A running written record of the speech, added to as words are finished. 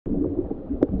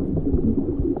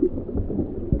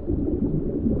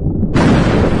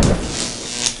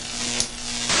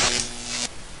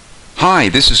Hi,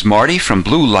 this is Marty from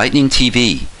Blue Lightning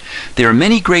TV. There are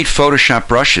many great Photoshop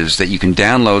brushes that you can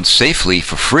download safely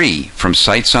for free from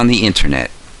sites on the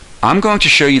internet. I'm going to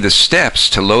show you the steps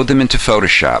to load them into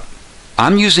Photoshop.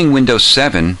 I'm using Windows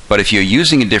 7, but if you're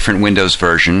using a different Windows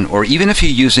version, or even if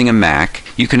you're using a Mac,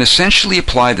 you can essentially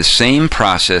apply the same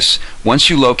process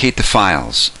once you locate the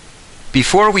files.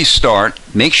 Before we start,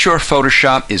 make sure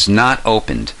Photoshop is not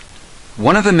opened.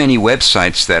 One of the many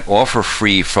websites that offer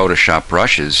free Photoshop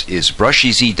brushes is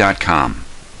brusheezy.com.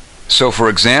 So for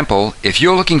example, if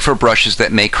you're looking for brushes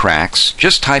that make cracks,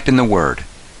 just type in the word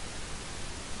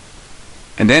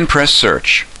and then press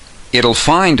search. It'll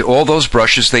find all those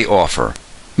brushes they offer.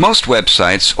 Most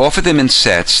websites offer them in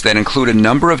sets that include a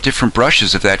number of different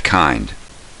brushes of that kind.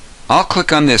 I'll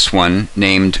click on this one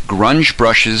named Grunge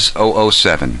Brushes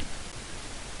 007.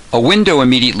 A window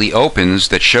immediately opens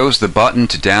that shows the button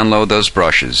to download those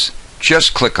brushes.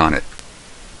 Just click on it.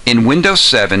 In Windows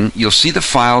 7, you'll see the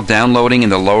file downloading in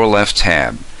the lower left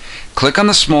tab. Click on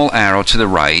the small arrow to the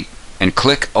right and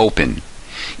click Open.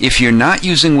 If you're not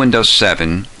using Windows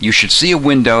 7, you should see a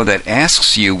window that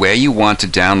asks you where you want to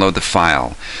download the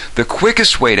file. The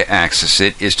quickest way to access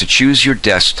it is to choose your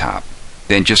desktop.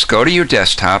 Then just go to your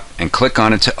desktop and click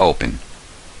on it to open.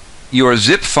 Your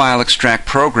zip file extract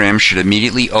program should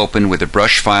immediately open with a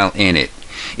brush file in it.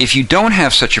 If you don't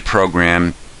have such a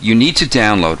program, you need to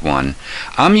download one.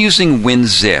 I'm using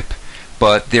WinZip,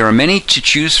 but there are many to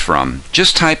choose from.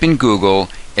 Just type in Google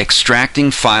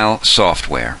extracting file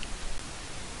software.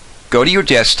 Go to your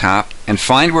desktop and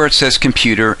find where it says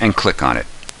computer and click on it.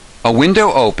 A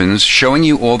window opens showing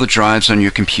you all the drives on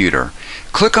your computer.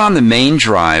 Click on the main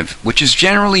drive, which is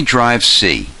generally drive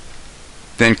C.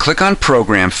 Then click on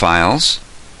Program Files,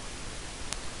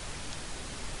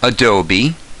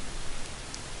 Adobe,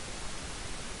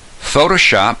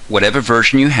 Photoshop, whatever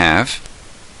version you have,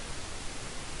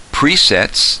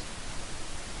 Presets,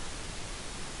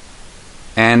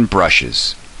 and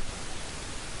Brushes.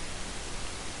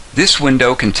 This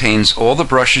window contains all the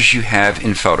brushes you have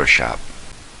in Photoshop.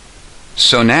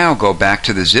 So now go back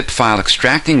to the zip file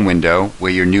extracting window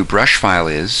where your new brush file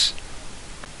is,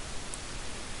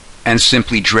 and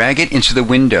simply drag it into the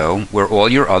window where all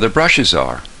your other brushes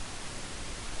are.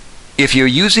 If you're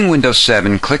using Windows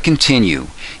 7, click Continue.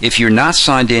 If you're not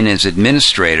signed in as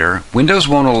administrator, Windows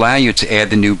won't allow you to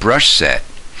add the new brush set.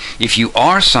 If you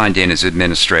are signed in as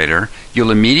administrator,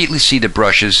 you'll immediately see the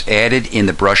brushes added in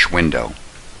the brush window.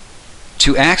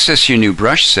 To access your new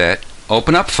brush set,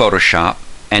 open up Photoshop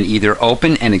and either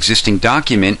open an existing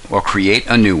document or create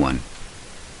a new one.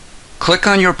 Click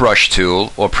on your brush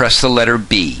tool or press the letter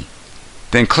B.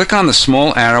 Then click on the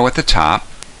small arrow at the top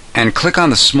and click on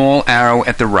the small arrow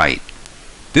at the right.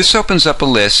 This opens up a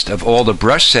list of all the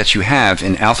brush sets you have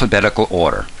in alphabetical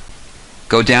order.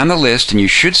 Go down the list and you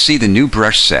should see the new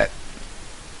brush set.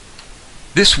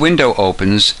 This window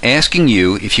opens asking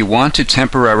you if you want to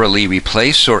temporarily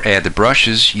replace or add the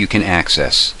brushes you can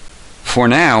access. For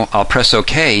now, I'll press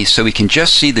OK so we can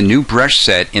just see the new brush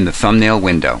set in the thumbnail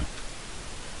window.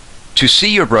 To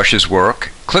see your brushes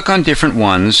work, click on different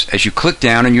ones as you click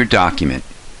down on your document.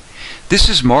 This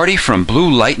is Marty from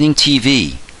Blue Lightning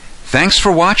TV. Thanks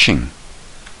for watching.